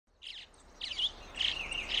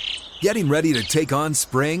Getting ready to take on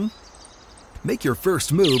spring? Make your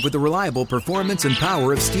first move with the reliable performance and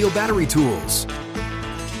power of Steel battery tools.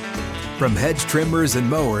 From hedge trimmers and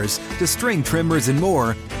mowers to string trimmers and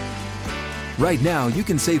more, right now you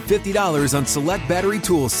can save $50 on select battery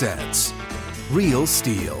tool sets. Real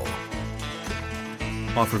Steel.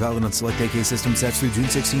 Offer valid on select AK system sets through June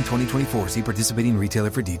 16, 2024. See participating retailer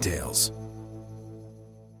for details.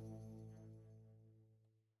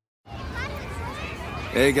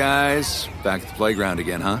 Hey guys, back at the playground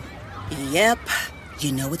again, huh? Yep.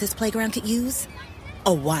 You know what this playground could use?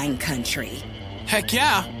 A wine country. Heck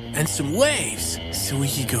yeah, and some waves so we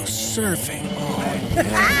could go surfing. Oh,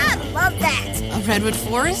 yeah. Love that. A redwood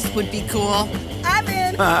forest would be cool. I'm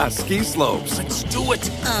in. Ski slopes. Let's do it.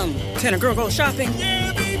 Can a girl go shopping?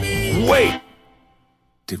 Yeah, baby. Wait!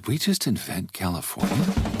 Did we just invent California?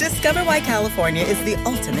 Discover why California is the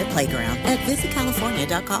ultimate playground at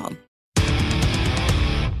visitcalifornia.com.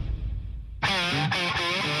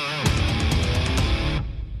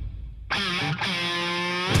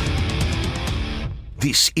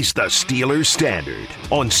 This is the Steelers Standard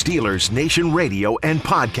on Steelers Nation Radio and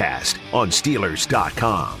podcast on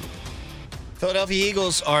Steelers.com. Philadelphia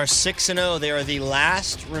Eagles are 6-0. They are the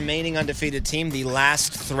last remaining undefeated team, the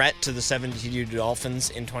last threat to the 72 Dolphins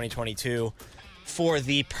in 2022 for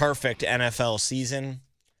the perfect NFL season.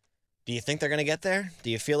 Do you think they're going to get there? Do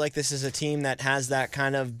you feel like this is a team that has that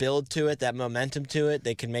kind of build to it, that momentum to it?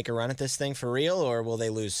 They can make a run at this thing for real, or will they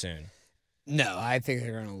lose soon? No, I think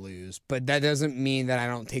they're going to lose. But that doesn't mean that I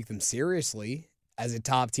don't take them seriously as a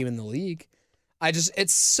top team in the league.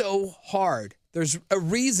 It's so hard. There's a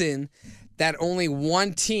reason that only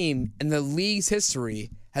one team in the league's history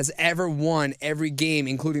has ever won every game,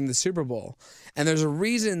 including the Super Bowl. And there's a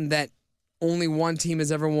reason that only one team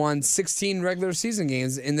has ever won 16 regular season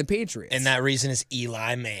games in the Patriots. And that reason is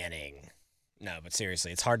Eli Manning. No, but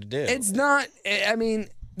seriously, it's hard to do. It's not, I mean,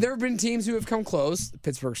 there have been teams who have come close. The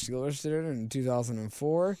Pittsburgh Steelers did it in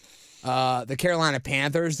 2004. The Carolina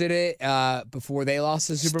Panthers did it before they lost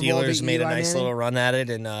the Super Bowl. Steelers made a nice little run at it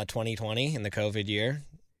in 2020 in the COVID year.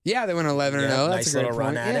 Yeah, they went 11-0. That's nice a great little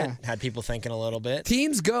run point. at it. Had people thinking a little bit.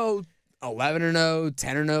 Teams go 11-0,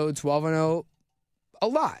 10-0, 12-0, a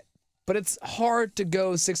lot. But it's hard to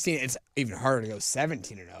go 16. It's even harder to go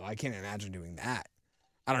 17-0. I can't imagine doing that.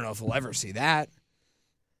 I don't know if we'll ever see that.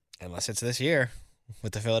 Unless it's this year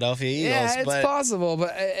with the Philadelphia Eagles. Yeah, it's possible.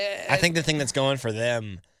 But I think the thing that's going for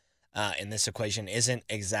them in this equation isn't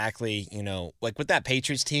exactly, like with that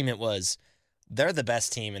Patriots team, they're the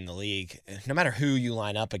best team in the league. No matter who you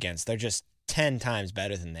line up against, they're just 10 times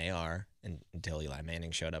better than they are until Eli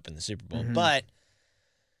Manning showed up in the Super Bowl. Mm-hmm. But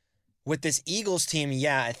with this Eagles team,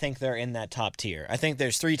 yeah, I think they're in that top tier. I think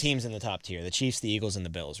there's 3 teams in the top tier, the Chiefs, the Eagles, and the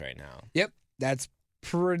Bills right now. Yep, I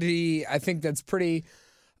think that's pretty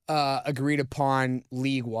agreed upon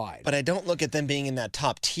league-wide. But I don't look at them being in that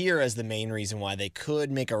top tier as the main reason why they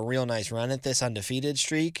could make a real nice run at this undefeated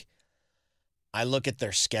streak. I look at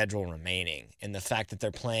their schedule remaining and the fact that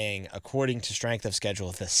they're playing, according to strength of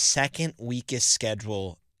schedule, the second weakest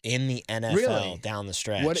schedule in the NFL down the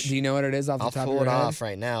stretch. What do you know what it is off the top of your head? I'll pull it off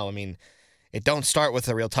right now. I mean, it don't start with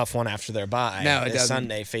a real tough one after their bye. No, it doesn't.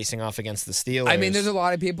 Sunday facing off against the Steelers. I mean, there's a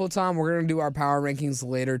lot of people, Tom. We're going to do our power rankings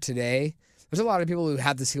later today. There's a lot of people who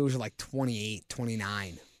have the Steelers at like 28,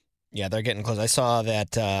 29. Yeah, they're getting close. I saw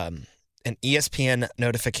that an ESPN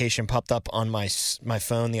notification popped up on my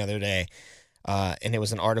phone the other day. And it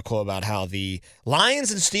was an article about how the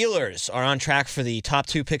Lions and Steelers are on track for the top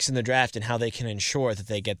 2 picks in the draft and how they can ensure that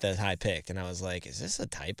they get that high pick. And I was like, is this a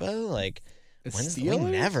typo? Like, we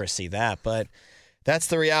never see that. But that's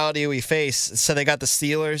the reality we face. So they got the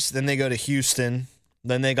Steelers, then they go to Houston,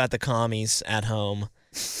 then they got the Commies at home.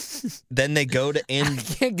 Then they go to Indy. I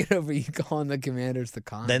can't get over you calling the Commanders the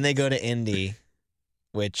Commies. Then they go to Indy,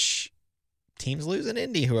 which teams lose in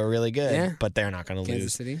Indy who are really good, but they're not going to lose.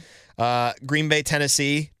 Kansas City. Green Bay,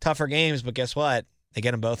 Tennessee, tougher games, but guess what? They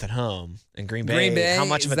get them both at home. And Green Bay, how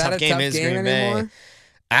much of a tough game is Green Bay?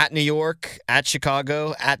 At New York, at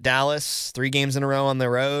Chicago, at Dallas, 3 games in a row on the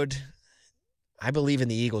road. I believe in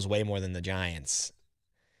the Eagles way more than the Giants.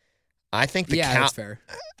 I think that's fair.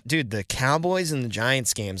 Dude, the Cowboys and the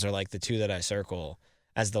Giants games are like the 2 that I circle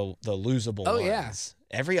as the losable ones.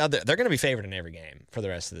 Yeah. They're going to be favored in every game for the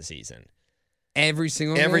rest of the season. Every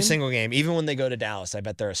single game? Even when they go to Dallas, I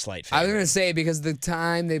bet they're a slight favorite. I was going to say, because the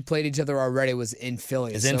time they played each other already was in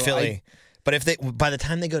Philly. It's in Philly. But by the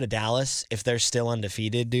time they go to Dallas, if they're still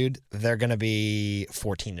undefeated, dude, they're going to be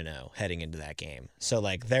 14-0 heading into that game. So,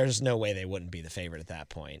 like, there's no way they wouldn't be the favorite at that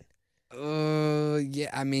point. Yeah,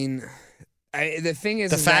 I mean, the thing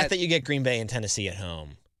is... The fact that you get Green Bay and Tennessee at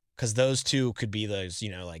home because those two could be those,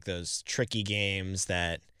 like those tricky games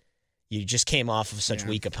that you just came off of such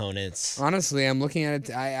weak opponents. Honestly, I'm looking at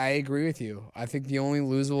it. I agree with you. I think the only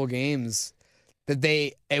losable games that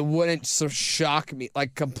it wouldn't sort of shock me,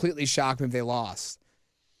 like completely shock me if they lost,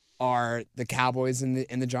 are the Cowboys and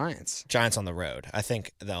the Giants. Giants on the road. I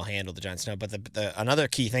think they'll handle the Giants. No, but another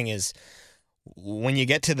key thing is when you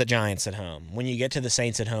get to the Giants at home, when you get to the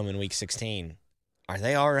Saints at home in Week 16, are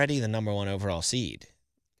they already the number 1 overall seed?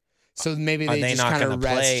 So maybe are they just not kind going of to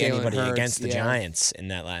play Jalen anybody Hurts, against the Giants in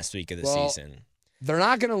that last week of the season? They're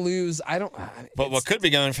not going to lose. But what could be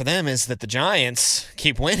going for them is that the Giants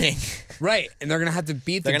keep winning. Right, and they're going to have to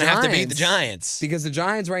beat the Giants. They're going to have to beat the Giants. Because the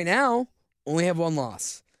Giants right now only have 1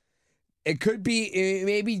 loss. It could be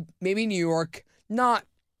maybe New York not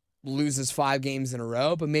loses 5 games in a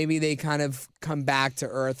row, but maybe they kind of come back to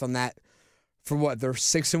earth on that for what? They're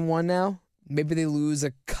 6-1 now? Maybe they lose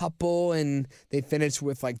a couple and they finish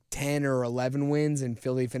with like 10 or 11 wins, and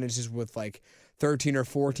Philly finishes with like 13 or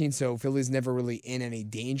 14, so Philly's never really in any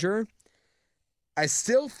danger. I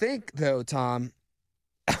still think, though, Tom,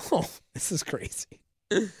 this is crazy.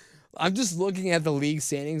 I'm just looking at the league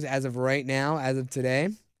standings as of right now, as of today.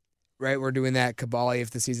 Right, we're doing that Kabali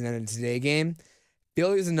if the season ended today game.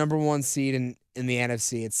 Philly is the number 1 seed in the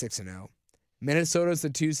NFC at 6-0. Minnesota's the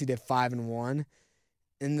 2 seed at 5-1.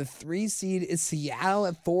 And the 3 seed is Seattle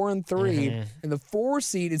at 4-3. Mm-hmm. And the 4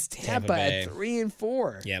 seed is Tampa at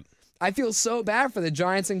 3-4. Yep. I feel so bad for the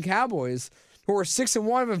Giants and Cowboys, who are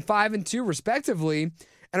 6-1 and 5-2 respectively,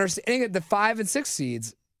 and are sitting at the 5 and 6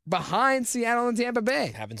 seeds behind Seattle and Tampa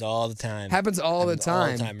Bay. Happens all the time. Happens all the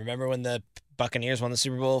time. Remember when the Buccaneers won the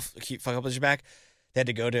Super Bowl? Keep fuck up with your back. They had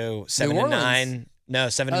to go to 7-9. No,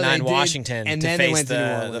 7-9 Washington and to then face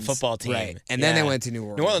the football team. Right. And then they went to New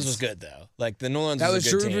Orleans. New Orleans was good though. Like the New Orleans was a good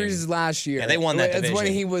team. That was Drew Brees' last year. Yeah, they won that division. That's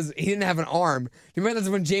when he didn't have an arm. You remember that's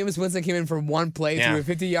when Jameis Winston came in for one play, threw a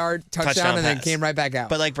 50-yard touchdown and then came right back out.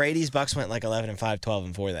 But like Brady's Bucks went like 11-5,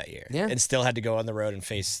 12-4 that year. Yeah. And still had to go on the road and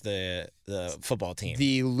face the football team.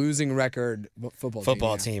 The losing record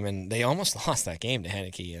football team. And they almost lost that game to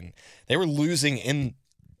Heineke, and they were losing in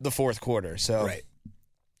the fourth quarter. So right.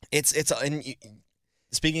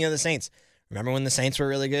 Speaking of the Saints, remember when the Saints were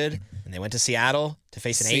really good and they went to Seattle to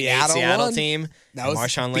face an 8-8 Seattle team? That was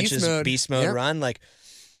Marshawn Lynch's beast mode run. Like,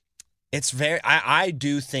 it's very. I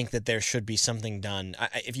do think that there should be something done.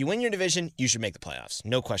 If you win your division, you should make the playoffs.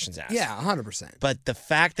 No questions asked. Yeah, 100%. But the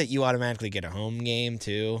fact that you automatically get a home game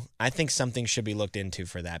too, I think something should be looked into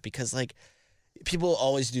for that, because like, people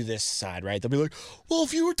always do this side, right? They'll be like, well,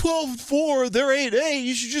 if you were 12-4, they're 8-8,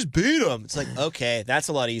 you should just beat them. It's like, okay, that's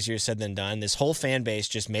a lot easier said than done. This whole fan base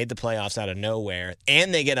just made the playoffs out of nowhere,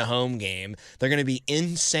 and they get a home game. They're going to be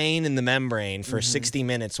insane in the membrane for 60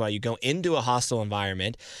 minutes while you go into a hostile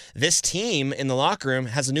environment. This team in the locker room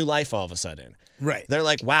has a new life all of a sudden. Right. They're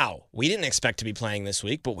like, wow, we didn't expect to be playing this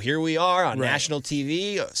week, but here we are on national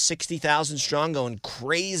TV, 60,000 strong, going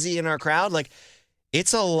crazy in our crowd. Like,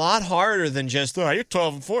 it's a lot harder than just, you're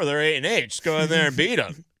 12-4, they're 8-8. Just go in there and beat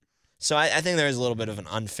them. So I think there's a little bit of an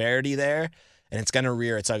unfairity there, and it's going to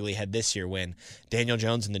rear its ugly head this year when Daniel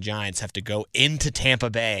Jones and the Giants have to go into Tampa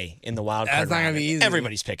Bay in the wild card round. That's not going to be easy.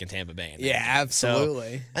 Everybody's picking Tampa Bay. Yeah,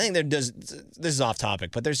 absolutely. So I think this is off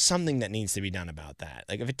topic, but there's something that needs to be done about that.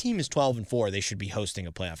 Like, if a team is 12-4, they should be hosting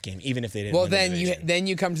a playoff game, even if they didn't win the division. Then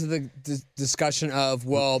you come to the discussion of,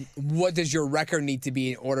 well, what does your record need to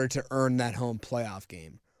be in order to earn that home playoff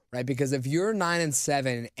game? Right, because if you're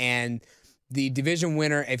 9-7 and the division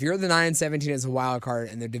winner, if you're the 9-17 as a wild card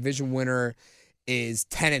and the division winner is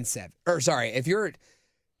 10-7, or sorry, if you're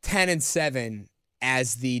 10-7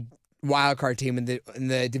 as the wild card team and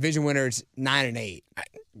the division winner is 9-8,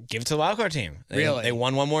 give it to the wild card team. They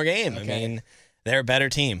won one more game. Okay. I mean, they're a better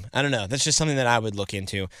team. I don't know. That's just something that I would look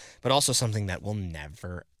into, but also something that will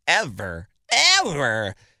never, ever,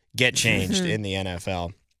 ever get changed in the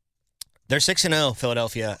NFL. They're 6-0,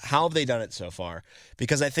 Philadelphia. How have they done it so far?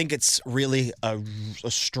 Because I think it's really a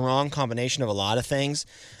strong combination of a lot of things.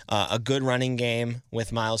 A good running game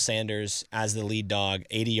with Miles Sanders as the lead dog,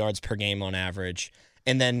 80 yards per game on average.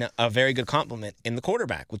 And then a very good complement in the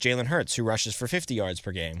quarterback with Jalen Hurts, who rushes for 50 yards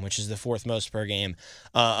per game, which is the fourth most per game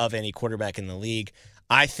of any quarterback in the league.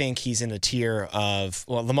 I think he's in a tier of,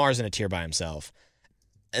 well, Lamar's in a tier by himself.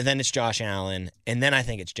 And then it's Josh Allen, and then I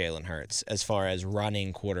think it's Jalen Hurts as far as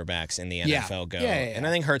running quarterbacks in the NFL go. Yeah. And I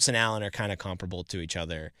think Hurts and Allen are kind of comparable to each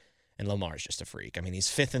other, and Lamar's just a freak. I mean, he's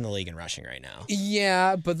fifth in the league in rushing right now.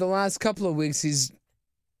 Yeah, but the last couple of weeks he's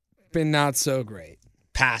been not so great.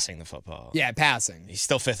 Passing the football. Yeah, passing. He's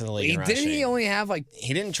still fifth in the league in rushing. Didn't he only have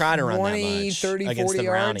He didn't try to run that much 30, against 40 the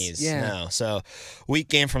yards? Brownies. Yeah. No. So, weak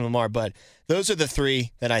game from Lamar, but those are the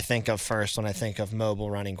three that I think of first when I think of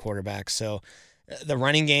mobile running quarterbacks. So the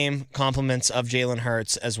running game compliments of Jalen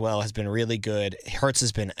Hurts as well has been really good. Hurts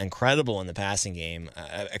has been incredible in the passing game.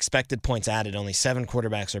 Expected points added, only 7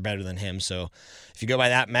 quarterbacks are better than him. So if you go by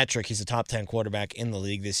that metric, he's a top 10 quarterback in the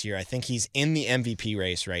league this year. I think he's in the MVP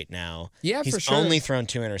race right now. Yeah, he's for sure. only thrown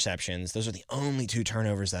 2 interceptions. Those are the only 2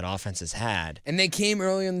 turnovers that offense has had. And they came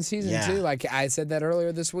early in the season, too. Like I said that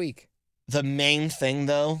earlier this week. The main thing,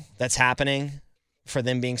 though, that's happening for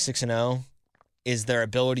them being 6-0 is their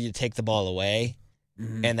ability to take the ball away.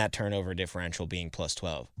 Mm-hmm. And that turnover differential being plus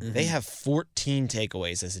 12. Mm-hmm. They have 14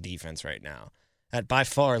 takeaways as a defense right now. That by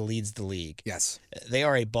far leads the league. Yes. They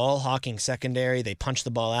are a ball-hawking secondary. They punch the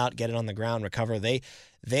ball out, get it on the ground, recover. They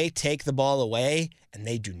take the ball away, and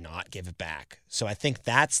they do not give it back. So I think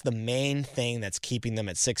that's the main thing that's keeping them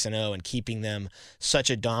at 6-0 and keeping them such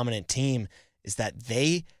a dominant team is that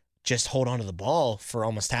they just hold on to the ball for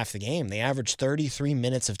almost half the game. They average 33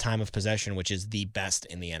 minutes of time of possession, which is the best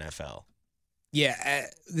in the NFL. Yeah,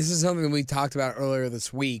 this is something we talked about earlier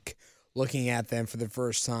this week, looking at them for the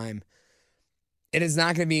first time. It is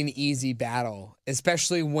not going to be an easy battle,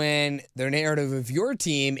 especially when their narrative of your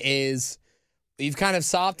team is you've kind of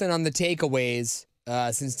softened on the takeaways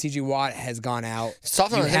since T.J. Watt has gone out.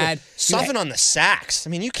 Soften on the sacks. I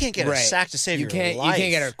mean, you can't get a sack to save your life. You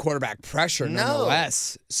can't get a quarterback pressure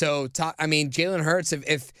nonetheless. So, Jalen Hurts,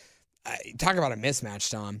 if talk about a mismatch,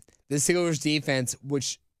 Tom. The Steelers defense,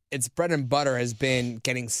 which its bread and butter has been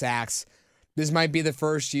getting sacks. This might be the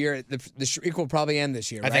first year. The streak will probably end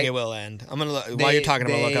this year, right? I think it will end. I'm gonna while you're talking,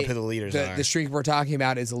 I'm gonna look up who the leaders are. The streak we're talking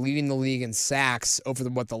about is leading the league in sacks over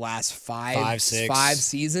the last five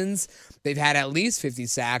seasons. They've had at least 50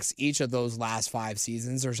 sacks each of those last 5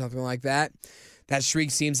 seasons or something like that. That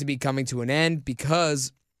streak seems to be coming to an end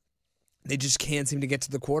because they just can't seem to get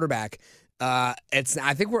to the quarterback. I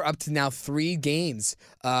think we're up to now 3 games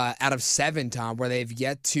out of 7, Tom, where they've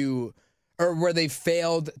where they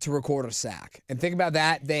failed to record a sack. And think about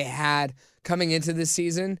that. They had coming into this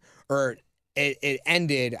season, or it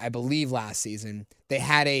ended, I believe, last season. They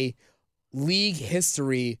had a league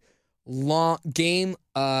history long game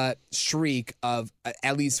streak of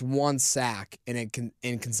at least 1 sack in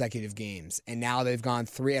consecutive games, and now they've gone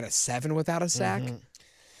 3 out of 7 without a sack. Mm-hmm.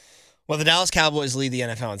 Well, the Dallas Cowboys lead the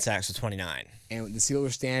NFL in sacks with 29. And the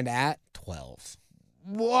Steelers stand at 12.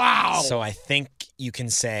 Wow. So I think you can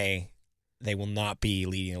say they will not be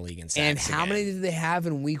leading the league in sacks. And how many did they have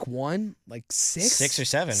in week 1? Like 6? 6 or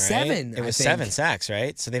 7, right? 7. It was 7 sacks,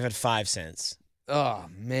 right? So they've had 5 since. Oh,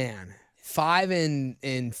 man. 5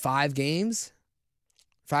 in 5 games?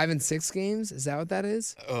 5 in 6 games? Is that what that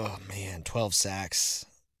is? Oh, man. 12 sacks.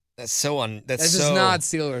 That's just not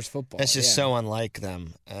Steelers football. That's just so unlike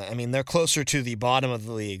them. I mean, they're closer to the bottom of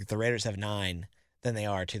the league. The Raiders have 9 than they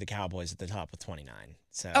are to the Cowboys at the top with 29.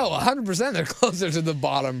 So 100% they're closer to the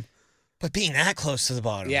bottom. But being that close to the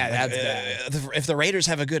bottom. Yeah, that's bad. If the Raiders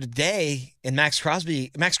have a good day and Max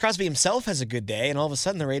Crosby himself has a good day, and all of a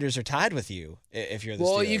sudden the Raiders are tied with you if you're the Steelers.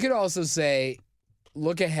 Well, you could also say,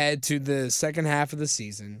 look ahead to the second half of the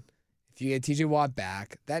season. If you get T.J. Watt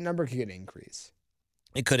back, that number could increase.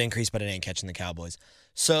 It could increase, but it ain't catching the Cowboys.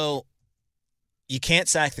 So you can't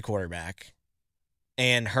sack the quarterback,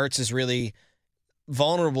 and Hurts is really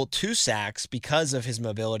vulnerable to sacks because of his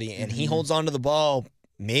mobility, and he holds on to the ball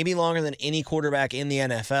maybe longer than any quarterback in the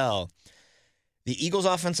NFL. The Eagles'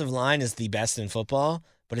 offensive line is the best in football,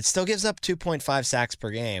 but it still gives up 2.5 sacks per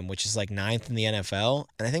game, which is like 9th in the NFL.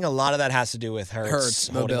 And I think a lot of that has to do with Hurts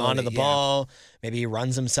holding on to the ball. Maybe he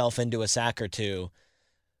runs himself into a sack or 2.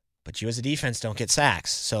 But you as a defense don't get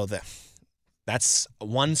sacks. So that's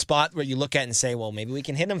one spot where you look at and say, well, maybe we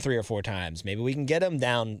can hit him 3 or 4 times. Maybe we can get him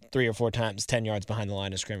down 3 or 4 times, 10 yards behind the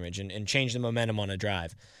line of scrimmage and change the momentum on a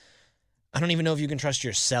drive. I don't even know if you can trust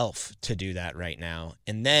yourself to do that right now.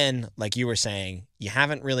 And then, like you were saying, you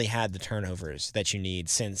haven't really had the turnovers that you need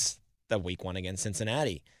since the week 1 against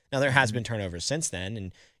Cincinnati. Now, there has been turnovers since then,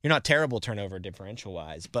 and you're not terrible turnover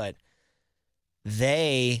differential-wise, but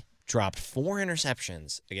they dropped 4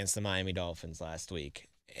 interceptions against the Miami Dolphins last week,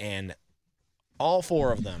 and all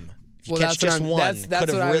 4 of them, if you catch just one, could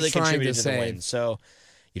have really contributed to the win. So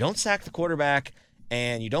you don't sack the quarterback,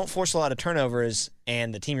 and you don't force a lot of turnovers,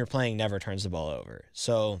 and the team you're playing never turns the ball over.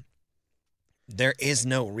 So there is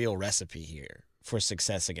no real recipe here for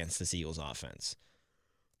success against this Eagles offense.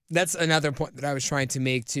 That's another point that I was trying to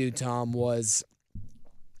make too, Tom, was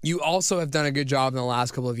you also have done a good job in the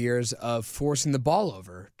last couple of years of forcing the ball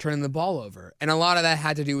over, turning the ball over. And a lot of that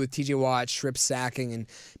had to do with T.J. Watt strip sacking and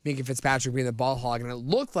Minka Fitzpatrick being the ball hog. And it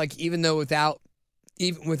looked like even without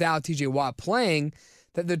T.J. Watt playing,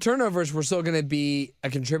 that the turnovers were still going to be a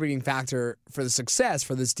contributing factor for the success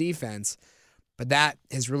for this defense. But that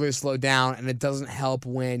has really slowed down, and it doesn't help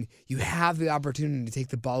when you have the opportunity to take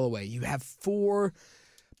the ball away. You have four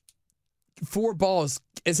balls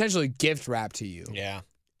essentially gift wrapped to you. Yeah.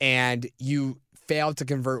 And you failed to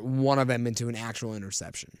convert one of them into an actual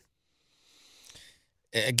interception.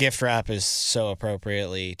 A gift wrap is so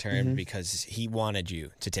appropriately termed because he wanted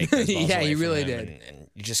you to take those balls Yeah, away he from really him, did. and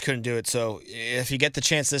you just couldn't do it. So if you get the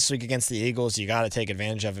chance this week against the Eagles, you got to take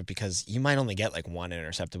advantage of it because you might only get like one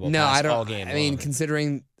interceptable pass all game I mean, long.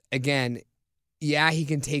 considering, again, yeah, he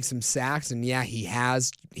can take some sacks, and yeah,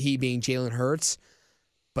 he being Jalen Hurts,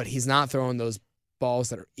 but he's not throwing those balls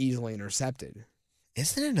that are easily intercepted.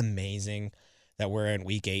 Isn't it amazing that we're in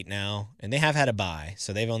week 8 now, and they have had a bye,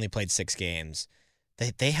 so they've only played 6 games.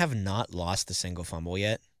 They have not lost a single fumble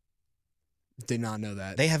yet. Did not know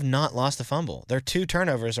that. They have not lost a fumble. Their 2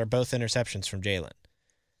 turnovers are both interceptions from Jalen.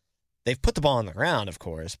 They've put the ball on the ground, of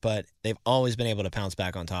course, but they've always been able to pounce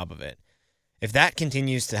back on top of it. If that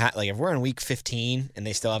continues to like if we're in week 15 and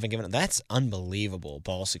they still haven't given it, that's unbelievable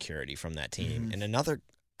ball security from that team. And another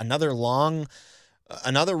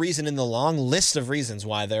reason in the long list of reasons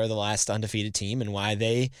why they're the last undefeated team and why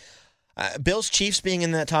they Bills Chiefs being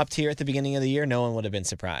in that top tier at the beginning of the year, no one would have been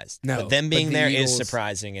surprised. No, but them being there Eagles... is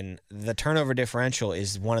surprising, and the turnover differential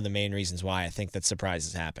is one of the main reasons why I think that surprise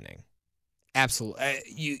is happening.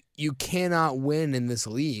 Absolutely. You cannot win in this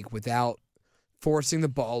league without forcing the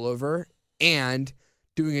ball over and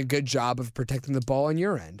doing a good job of protecting the ball on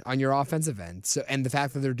your end, on your offensive end. So, and the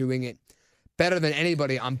fact that they're doing it better than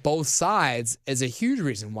anybody on both sides is a huge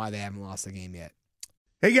reason why they haven't lost the game yet.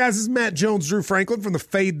 Hey guys, this is Matt Jones, Drew Franklin from the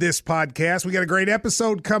Fade This podcast. We got a great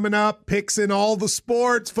episode coming up, picks in all the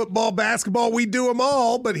sports, football, basketball, we do them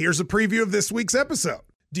all, but here's a preview of this week's episode.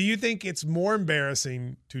 Do you think it's more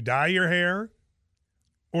embarrassing to dye your hair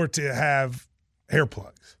or to have hair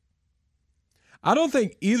plugs? I don't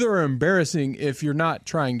think either are embarrassing if you're not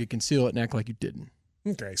trying to conceal it and act like you didn't.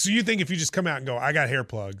 Okay, so you think if you just come out and go, I got hair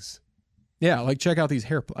plugs. Yeah, like check out these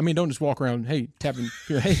hair plugs. I mean, don't just walk around, hey, tapping,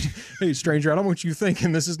 hey, stranger, I don't want you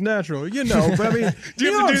thinking this is natural. You know, but I mean, do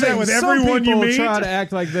you have to do that with everyone you meet? Try to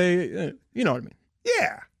act like they, you know what I mean?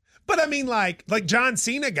 Yeah. But I mean, like John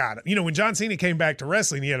Cena got it. You know, when John Cena came back to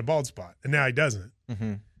wrestling, he had a bald spot, and now he doesn't.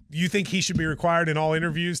 Mm-hmm. You think he should be required in all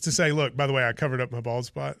interviews to say, look, by the way, I covered up my bald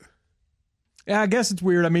spot? Yeah, I guess it's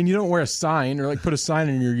weird. I mean, you don't wear a sign or like put a sign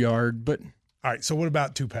in your yard, but. All right, so what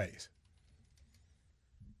about toupees?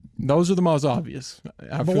 Those are the most obvious.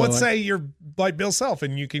 But let's say you're like Bill Self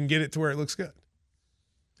and you can get it to where it looks good.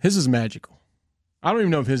 His is magical. I don't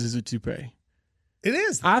even know if his is a toupee. It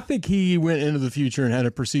is. I think he went into the future and had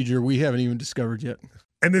a procedure we haven't even discovered yet.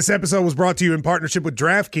 And this episode was brought to you in partnership with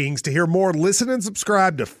DraftKings. To hear more, listen and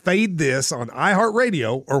subscribe to Fade This on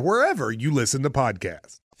iHeartRadio or wherever you listen to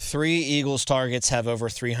podcasts. 3 Eagles targets have over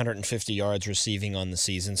 350 yards receiving on the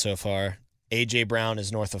season so far. A.J. Brown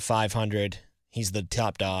is north of 500. He's the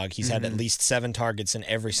top dog. He's had at least 7 targets in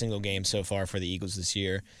every single game so far for the Eagles this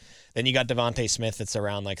year. Then you got Devontae Smith that's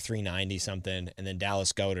around like 390 something, and then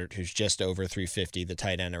Dallas Goedert, who's just over 350, the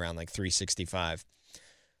tight end around like 365.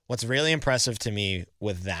 What's really impressive to me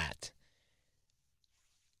with that,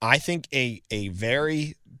 I think a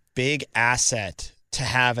very big asset to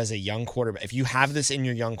have as a young quarterback, if you have this in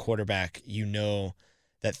your young quarterback, you know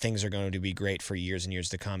that things are going to be great for years and years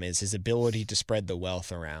to come, is his ability to spread the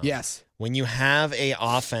wealth around. Yes. When you have a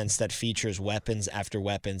offense that features weapons after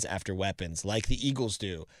weapons after weapons, like the Eagles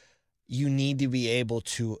do, you need to be able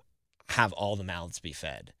to have all the mouths be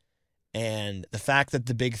fed. And the fact that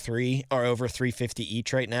the big 3 are over 350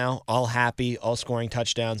 each right now, all happy, all scoring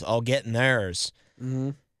touchdowns, all getting theirs,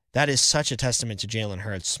 that is such a testament to Jalen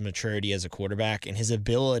Hurts' maturity as a quarterback and his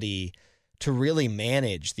ability to really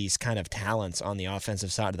manage these kind of talents on the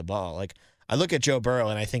offensive side of the ball. Like, I look at Joe Burrow,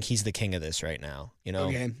 and I think he's the king of this right now. You know,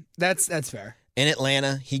 Okay, that's fair. In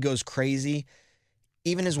Atlanta, he goes crazy.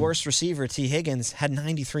 Even his worst receiver, T. Higgins, had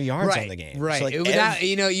 93 yards on the game. Right. So like It was not,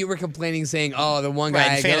 you were complaining saying, oh, the one guy.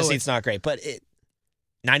 Right, in fantasy, it's not great. But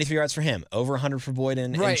 93 yards for him, over 100 for Boyd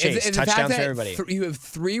and Chase. And touchdowns for everybody. You have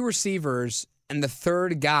 3 receivers, and the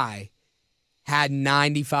third guy had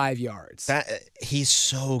 95 yards. He's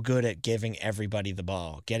so good at giving everybody the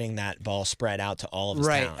ball, getting that ball spread out to all of his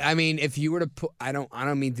talent. I mean, if you were to put, I don't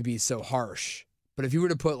mean to be so harsh, but if you were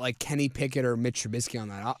to put like Kenny Pickett or Mitch Trubisky on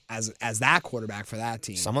that as that quarterback for that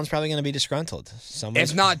team, someone's probably going to be disgruntled.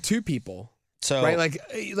 If not 2 people, so right? Like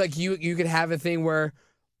you could have a thing where,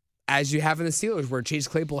 as you have in the Steelers, where Chase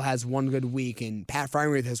Claypool has one good week and Pat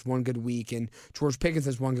Freiermuth has one good week and George Pickens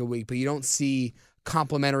has one good week, but you don't see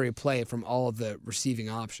complementary play from all of the receiving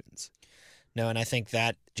options. No, and I think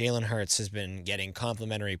that Jalen Hurts has been getting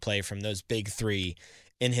complimentary play from those big three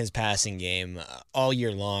in his passing game all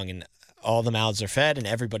year long, and all the mouths are fed, and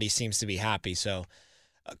everybody seems to be happy. So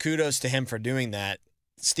kudos to him for doing that.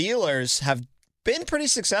 Steelers have been pretty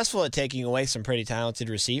successful at taking away some pretty talented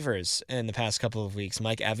receivers in the past couple of weeks.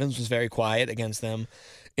 Mike Evans was very quiet against them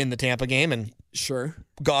in the Tampa game, and sure,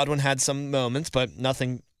 Godwin had some moments, but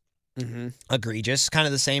nothing egregious. Kind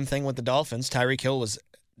of the same thing with the Dolphins. Tyreek Hill was,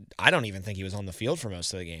 I don't even think he was on the field for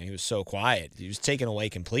most of the game. He was so quiet. He was taken away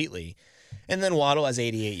completely. And then Waddle has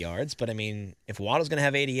 88 yards. But, I mean, if Waddle's going to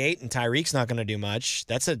have 88 and Tyreek's not going to do much,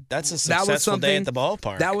 that's a successful day at the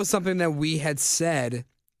ballpark. That was something that we had said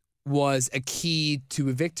was a key to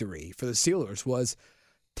a victory for the Steelers was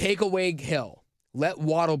take away Hill. Let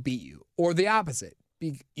Waddle beat you. Or the opposite.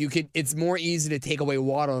 It's more easy to take away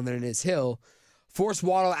Waddle than it is Hill. Force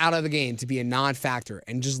Waddle out of the game to be a non-factor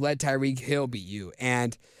and just let Tyreek Hill beat you.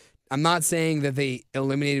 And I'm not saying that they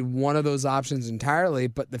eliminated one of those options entirely,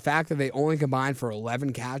 but the fact that they only combined for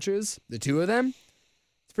 11 catches, the two of them,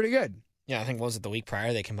 it's pretty good. Yeah, I think, what was it, the week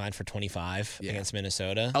prior, they combined for 25 against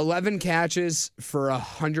Minnesota. 11 catches for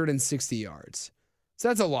 160 yards. So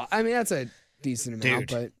that's a lot. I mean, that's a decent amount,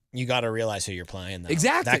 but you got to realize who you're playing, though.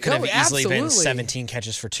 Exactly. That could have easily been absolutely. 17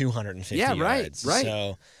 catches for 250 yards. Right.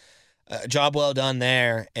 So, job well done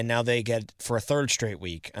there, and now they get, for a third straight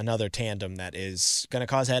week, another tandem that is going to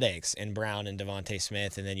cause headaches in Brown and Devontae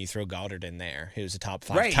Smith, and then you throw Goddard in there, who's a top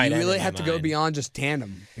 5 tight end. You really in have my to go mind. beyond just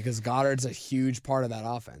tandem because Goddard's a huge part of that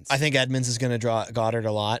offense. I think Edmonds is going to draw Goddard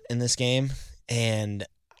a lot in this game, and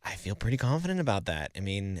I feel pretty confident about that. I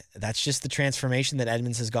mean, that's just the transformation that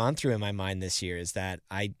Edmonds has gone through in my mind this year, is that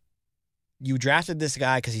you drafted this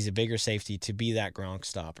guy because he's a bigger safety to be that Gronk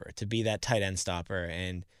stopper, to be that tight end stopper,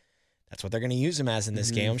 and that's what they're going to use him as in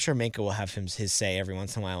this game. I'm sure Minka will have his say every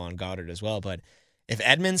once in a while on Goddard as well. But if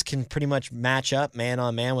Edmonds can pretty much match up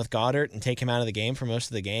man-on-man with Goddard and take him out of the game for most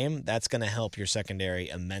of the game, that's going to help your secondary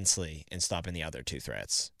immensely in stopping the other two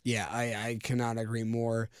threats. Yeah, I cannot agree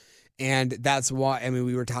more. And that's why, I mean,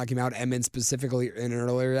 we were talking about Edmonds specifically in an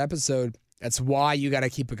earlier episode. That's why you got to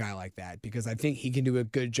keep a guy like that, because I think he can do a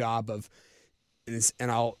good job of this, and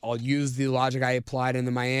I'll use the logic I applied in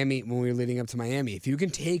the Miami when we were leading up to Miami. If you can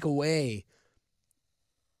take away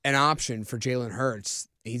an option for Jalen Hurts,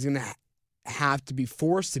 he's going to have to be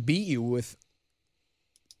forced to beat you with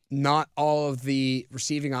not all of the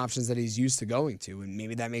receiving options that he's used to going to, and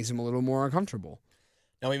maybe that makes him a little more uncomfortable.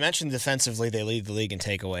 Now, we mentioned defensively they lead the league in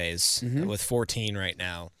takeaways with 14 right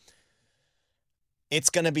now. It's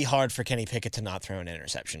going to be hard for Kenny Pickett to not throw an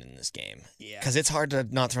interception in this game. Yeah. Because it's hard to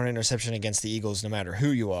not throw an interception against the Eagles no matter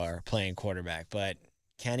who you are playing quarterback. But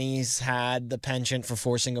Kenny's had the penchant for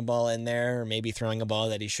forcing a ball in there, or maybe throwing a ball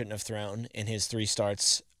that he shouldn't have thrown in his 2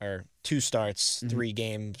 starts, 3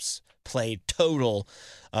 games played total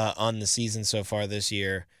on the season so far this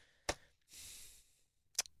year.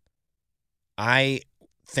 I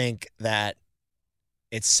think that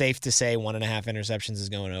it's safe to say 1.5 interceptions is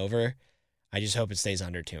going over. I just hope it stays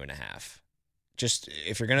under 2.5. Just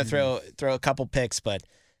if you're going to throw a couple picks, but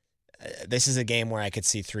this is a game where I could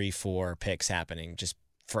see 3-4 picks happening just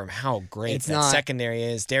from how great secondary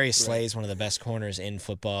is. Darius Slay is one of the best corners in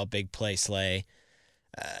football. Big play Slay.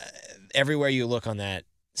 Everywhere you look on that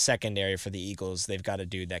secondary for the Eagles, they've got a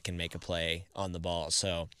dude that can make a play on the ball.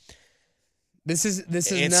 So this is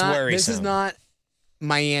worrisome. This is not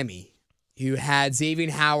Miami, who had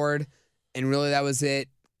Xavier Howard, and really that was it.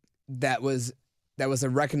 That was a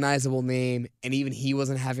recognizable name, and even he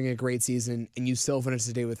wasn't having a great season, and you still finished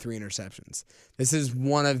the day with 3 interceptions. This is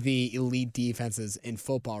one of the elite defenses in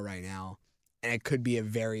football right now, and it could be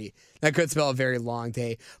that could spell a very long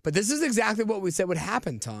day. But this is exactly what we said would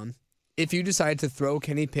happen, Tom, if you decided to throw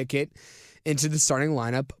Kenny Pickett into the starting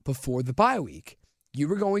lineup before the bye week. You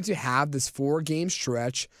were going to have this 4-game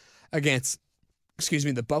stretch against,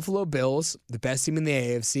 the Buffalo Bills, the best team in the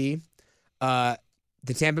AFC,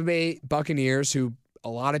 the Tampa Bay Buccaneers, who a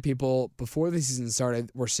lot of people before the season started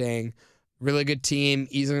were saying, really good team,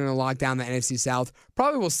 easily going to lock down the NFC South,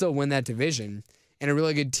 probably will still win that division, and a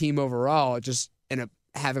really good team overall, just end up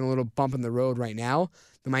having a little bump in the road right now.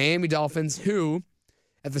 The Miami Dolphins, who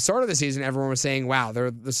at the start of the season, everyone was saying, wow,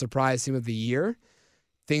 they're the surprise team of the year.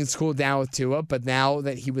 Things cooled down with Tua, but now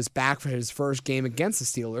that he was back for his first game against the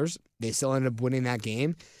Steelers, they still ended up winning that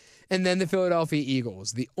game. And then the Philadelphia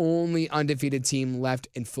Eagles, the only undefeated team left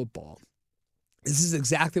in football. This is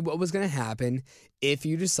exactly what was going to happen if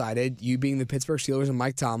you decided, you being the Pittsburgh Steelers and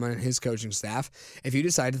Mike Tomlin and his coaching staff, if you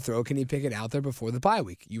decided to throw Kenny Pickett out there before the bye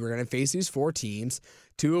week. You were going to face these 4 teams,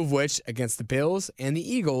 2 of which against the Bills and the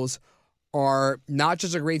Eagles are not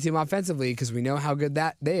just a great team offensively, because we know how good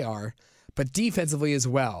that they are, but defensively as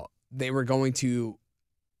well. They were going to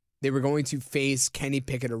face Kenny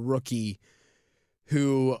Pickett, a rookie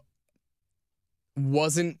who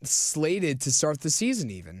wasn't slated to start the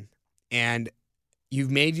season even. And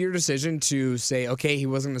you've made your decision to say, okay, he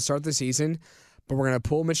wasn't going to start the season, but we're going to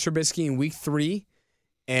pull Mitch Trubisky in week 3.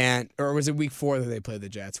 Or was it week 4 that they played the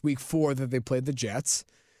Jets? Week 4 that they played the Jets.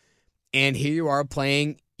 And here you are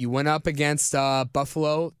playing. You went up against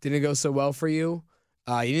Buffalo. Didn't go so well for you.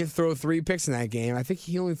 You didn't throw 3 picks in that game. I think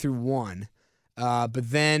he only threw 1. But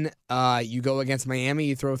then you go against Miami.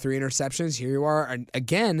 You throw 3 interceptions. Here you are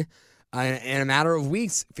again in a matter of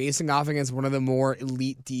weeks facing off against one of the more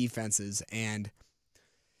elite defenses. And,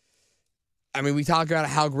 I mean, we talk about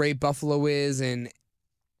how great Buffalo is and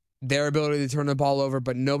their ability to turn the ball over,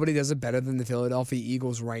 but nobody does it better than the Philadelphia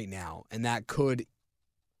Eagles right now. And that could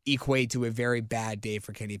equate to a very bad day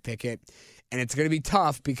for Kenny Pickett. And it's going to be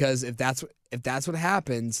tough because if that's what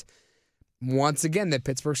happens, once again, the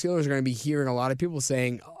Pittsburgh Steelers are going to be hearing a lot of people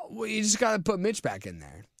saying, oh, well, you just got to put Mitch back in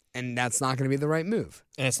there. And that's not going to be the right move.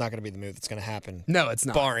 And it's not going to be the move that's going to happen. No, it's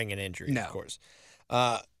not. Barring an injury, of course.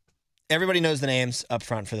 Everybody knows the names up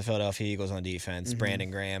front for the Philadelphia Eagles on defense. Mm-hmm.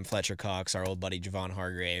 Brandon Graham, Fletcher Cox, our old buddy Javon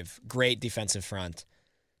Hargrave. Great defensive front.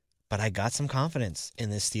 But I got some confidence in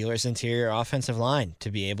the Steelers' interior offensive line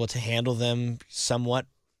to be able to handle them somewhat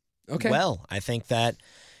well. I think that,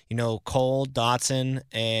 Cole, Dotson,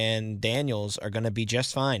 and Daniels are going to be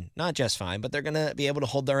just fine. Not just fine, but they're going to be able to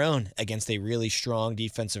hold their own against a really strong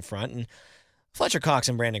defensive front. And Fletcher Cox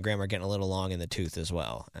and Brandon Graham are getting a little long in the tooth as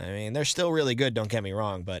well. I mean, they're still really good, don't get me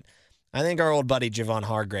wrong, but I think our old buddy Javon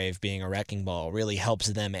Hargrave being a wrecking ball really helps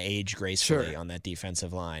them age gracefully on that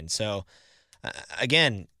defensive line. So,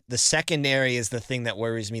 again, the secondary is the thing that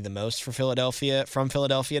worries me the most from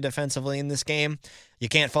Philadelphia defensively in this game. You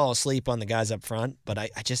can't fall asleep on the guys up front, but I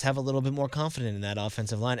just have a little bit more confidence in that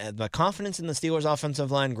offensive line. My confidence in the Steelers'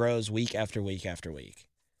 offensive line grows week after week after week.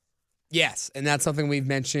 Yes, and that's something we've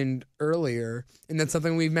mentioned earlier, and that's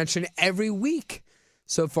something we've mentioned every week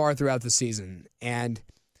so far throughout the season. And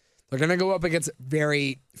they're going to go up against a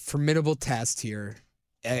very formidable test here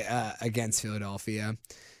against Philadelphia.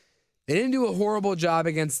 They didn't do a horrible job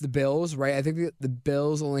against the Bills, right? I think the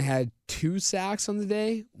Bills only had 2 sacks on the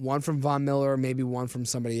day, one from Von Miller, maybe one from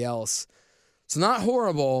somebody else. So not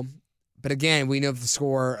horrible, but again, we know the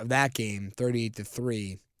score of that game,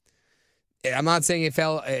 38-3. I'm not saying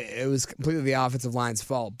it was completely the offensive line's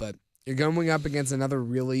fault, but you're going up against another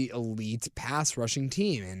really elite pass rushing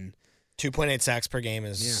team. And 2.8 sacks per game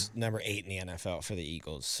is number 8 in the NFL for the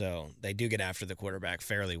Eagles. So they do get after the quarterback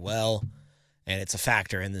fairly well, and it's a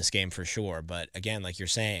factor in this game for sure. But again, like you're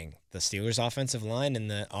saying, the Steelers' offensive line and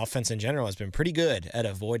the offense in general has been pretty good at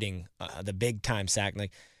avoiding the big-time sack.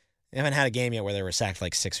 Like, they haven't had a game yet where they were sacked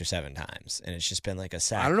like 6 or 7 times, and it's just been like a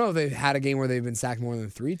sack. I don't know if they've had a game where they've been sacked more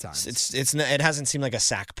than 3 times. It hasn't seemed like a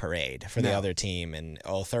sack parade for the other team. And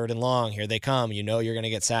 3rd and long, here they come. You know you're going to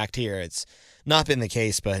get sacked here. It's not been the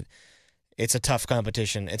case, but it's a tough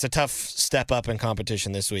competition. It's a tough step up in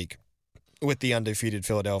competition this week with the undefeated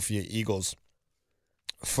Philadelphia Eagles,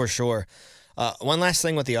 for sure. One last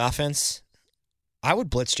thing with the offense, I would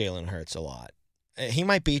blitz Jalen Hurts a lot. He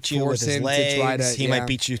might beat you with his legs. He might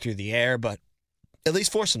beat you through the air, but at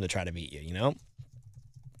least force him to try to beat you,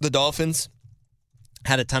 The Dolphins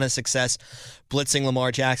had a ton of success blitzing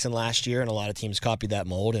Lamar Jackson last year, and a lot of teams copied that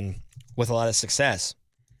mold and with a lot of success.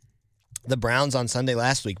 The Browns on Sunday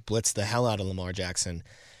last week blitzed the hell out of Lamar Jackson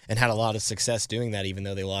and had a lot of success doing that, even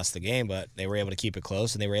though they lost the game, but they were able to keep it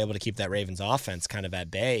close, and they were able to keep that Ravens offense kind of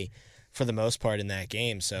at bay for the most part in that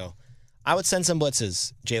game. So I would send some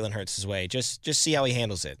blitzes Jalen Hurts' way. Just see how he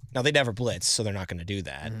handles it. Now, they never blitz, so they're not going to do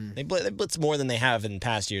that. Mm-hmm. They blitz more than they have in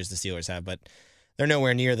past years, the Steelers have, but they're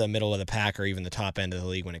nowhere near the middle of the pack or even the top end of the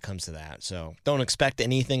league when it comes to that. So don't expect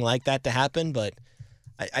anything like that to happen, but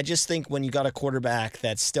I just think when you got a quarterback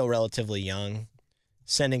that's still relatively young,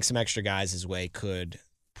 sending some extra guys his way could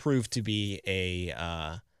prove to be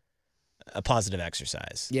a positive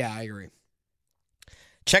exercise. Yeah, I agree.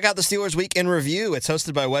 Check out the Steelers Week in Review. It's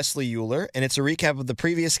hosted by Wesley Euler, and it's a recap of the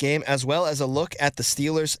previous game as well as a look at the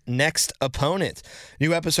Steelers' next opponent.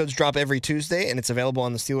 New episodes drop every Tuesday, and it's available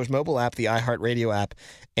on the Steelers mobile app, the iHeartRadio app,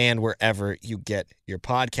 and wherever you get your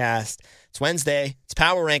podcast. It's Wednesday. It's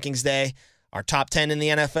Power Rankings Day. Our top 10 in the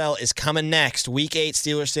NFL is coming next. Week 8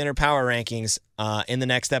 Steelers Standard Power Rankings in the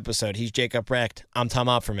next episode. He's Jacob Recht. I'm Tom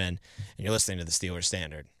Opferman, and you're listening to the Steelers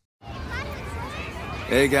Standard.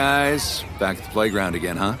 Hey, guys. Back at the playground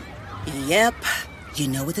again, huh? Yep. You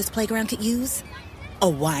know what this playground could use? A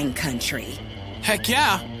wine country. Heck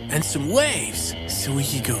yeah, and some waves so we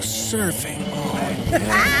could go surfing.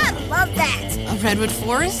 Ah, love that. A redwood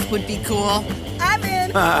forest would be cool. I'm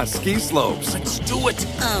in. Ah, ski slopes. Let's do it.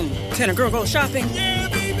 Can a girl go shopping? Yeah,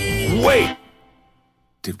 baby. Wait!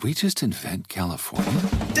 Did we just invent California?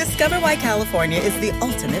 Discover why California is the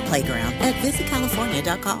ultimate playground at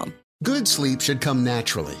visitcalifornia.com. Good sleep should come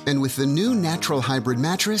naturally, and with the new Natural Hybrid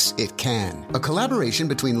mattress, it can. A collaboration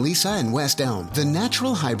between Lisa and West Elm, the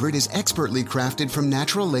Natural Hybrid is expertly crafted from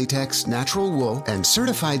natural latex, natural wool, and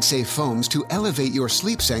certified safe foams to elevate your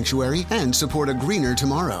sleep sanctuary and support a greener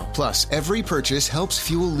tomorrow. Plus, every purchase helps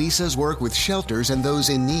fuel Lisa's work with shelters and those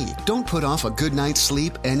in need. Don't put off a good night's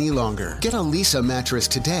sleep any longer. Get a Lisa mattress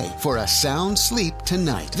today for a sound sleep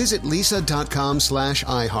tonight. Visit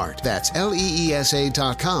lisa.com/iHeart. That's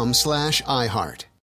LEESA.com/iHeart.